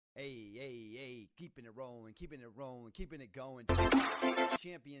Hey, keeping it rolling, keeping it going.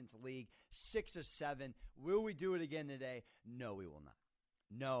 Champions League, 6 of 7. Will we do it again today? No, we will not.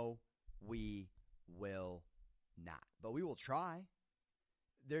 No, we will not. But we will try.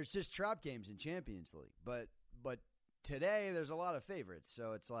 There's just trap games in Champions League. But today there's a lot of favorites,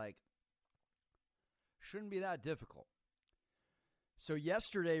 so it's like, shouldn't be that difficult. So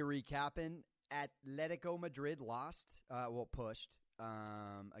yesterday, recapping, Atletico Madrid lost, pushed.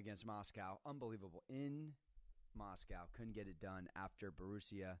 Against Moscow. Unbelievable. In Moscow. Couldn't get it done after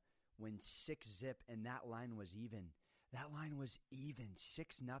Borussia went 6-0, and that line was even.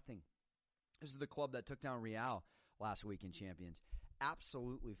 6-0. This is the club that took down Real last week in Champions.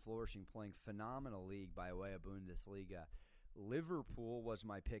 Absolutely flourishing, playing phenomenal league by way of Bundesliga. Liverpool was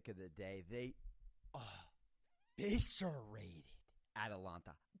my pick of the day. They eviscerated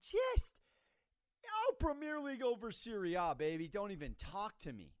Atalanta. Premier League over Serie A, baby. Don't even talk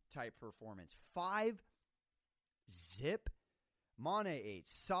to me type performance. 5-0. Mane 8.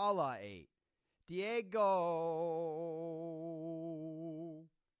 Salah 8. Diego.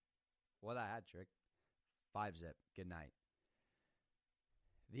 What a hat trick. 5-0. Good night.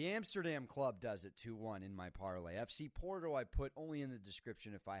 The Amsterdam Club does it 2-1 in my parlay. FC Porto I put only in the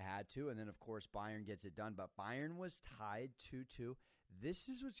description if I had to. And then, of course, Bayern gets it done. But Bayern was tied 2-2. This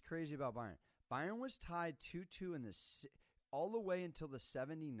is what's crazy about Bayern. Bayern was tied 2-2 in all the way until the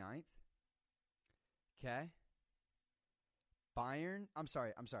 79th. Okay. I'm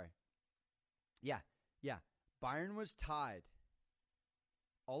sorry. Yeah. Bayern was tied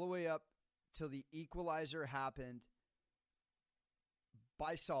all the way up till the equalizer happened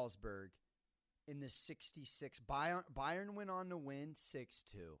by Salzburg in the 66th. Bayern went on to win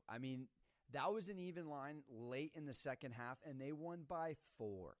 6-2. I mean, that was an even line late in the second half, and they won by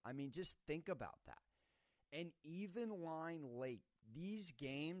 4. I mean, just think about that. An even line late. These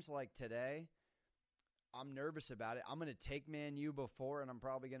games like today, I'm nervous about it. I'm going to take Man U before, and I'm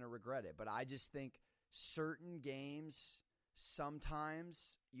probably going to regret it. But I just think certain games,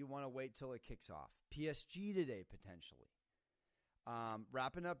 sometimes you want to wait till it kicks off. PSG today, potentially.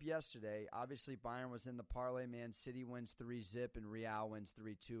 Wrapping up yesterday, obviously Bayern was in the parlay. Man City wins 3-0 and Real wins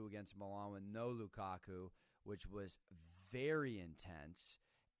 3-2 against Milan with no Lukaku, which was very intense.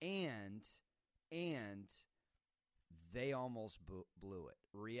 And they almost blew it.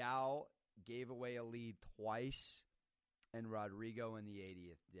 Real gave away a lead twice, and Rodrigo in the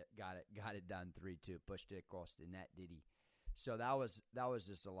 80th got it done 3-2, pushed it across the net, did he? So that was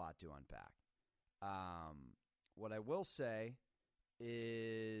just a lot to unpack. What I will say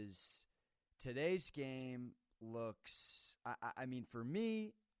is today's game looks, I mean, for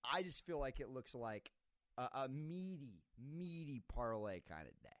me, I just feel like it looks like a meaty parlay kind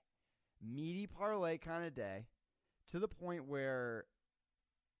of day. Meaty parlay kind of day to the point where,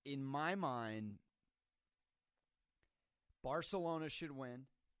 in my mind, Barcelona should win.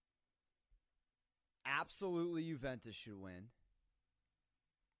 Absolutely Juventus should win.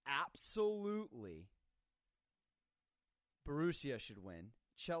 Absolutely Borussia should win.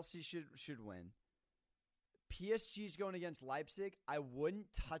 Chelsea should win. PSG's going against Leipzig. I wouldn't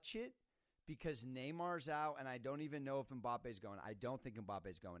touch it because Neymar's out, and I don't even know if Mbappe's going. I don't think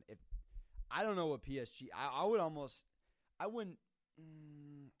Mbappe's going. I don't know what PSG. I wouldn't.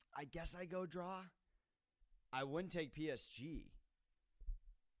 I guess I go draw. I wouldn't take PSG.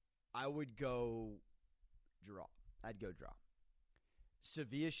 I would go draw. I'd go draw.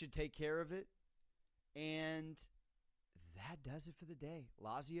 Sevilla should take care of it, and that does it for the day.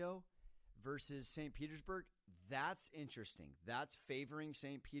 Lazio versus St. Petersburg. That's interesting. That's favoring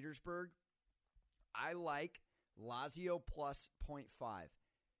St. Petersburg. I like Lazio plus 0.5.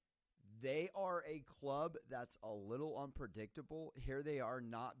 They are a club that's a little unpredictable. Here they are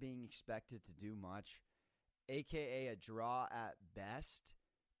not being expected to do much, a.k.a. a draw at best.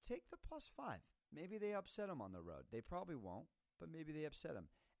 Take the +5. Maybe they upset them on the road. They probably won't, but maybe they upset them.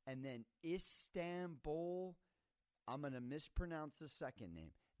 And then Istanbul, I'm going to mispronounce the second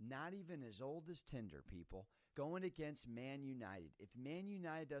name. Not even as old as Tinder, people. Going against Man United. If Man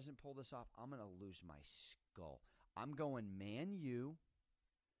United doesn't pull this off, I'm going to lose my skull. I'm going Man U.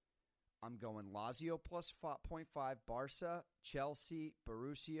 I'm going Lazio plus 0.5, Barca, Chelsea,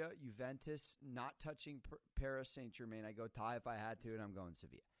 Borussia, Juventus, not touching Paris Saint-Germain. I go tie if I had to, and I'm going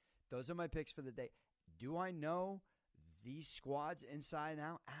Sevilla. Those are my picks for the day. Do I know these squads inside and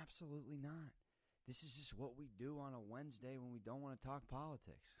out? Absolutely not. This is just what we do on a Wednesday when we don't want to talk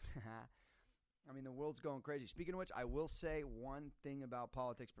politics. I mean, the world's going crazy. Speaking of which, I will say one thing about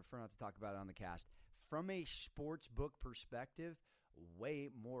politics, prefer not to talk about it on the cast. From a sports book perspective, way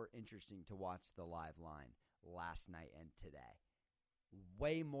more interesting to watch the live line last night and today.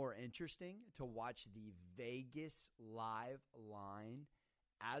 way more interesting to watch the Vegas live line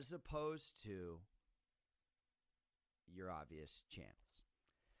as opposed to your obvious channels.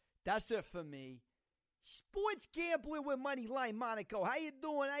 That's it for me. Sports gambling with Moneyline Monaco. How you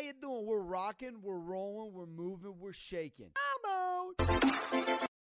doing? How you doing? We're rocking, we're rolling, we're moving, we're shaking. I'm out.